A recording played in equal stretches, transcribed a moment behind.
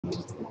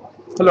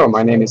Hello,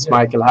 my name is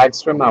Mikael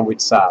Hagstrom. I'm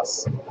with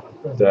SAS,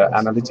 the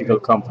analytical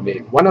company.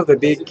 One of the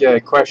big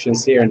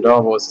questions here in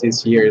Davos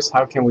this year is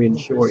how can we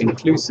ensure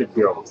inclusive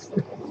growth?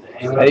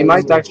 And it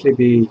might actually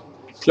be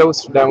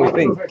closer than we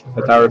think,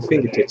 at our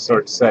fingertips,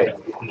 so to say.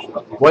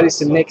 What is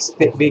the next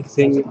big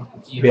thing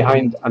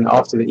behind and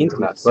after the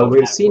internet? Well,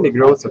 we've seen the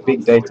growth of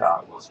big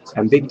data,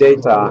 and big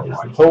data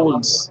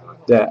holds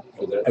the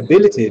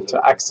ability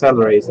to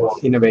accelerate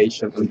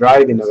innovation and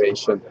drive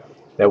innovation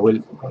that will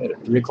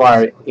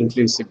require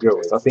inclusive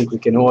growth. I think we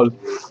can all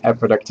have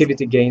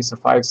productivity gains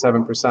of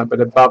 5-7%, but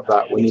above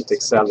that, we need to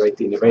accelerate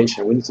the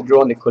innovation. We need to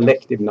draw on the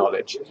collective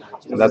knowledge,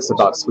 and that's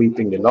about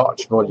sweeping the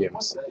large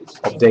volumes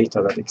of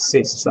data that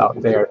exists out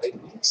there,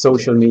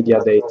 social media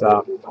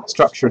data,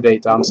 structured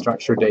data,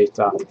 unstructured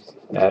data,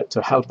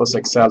 to help us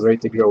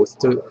accelerate the growth,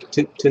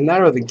 to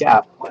narrow the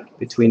gap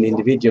between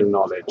individual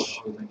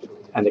knowledge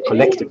and the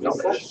collective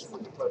knowledge.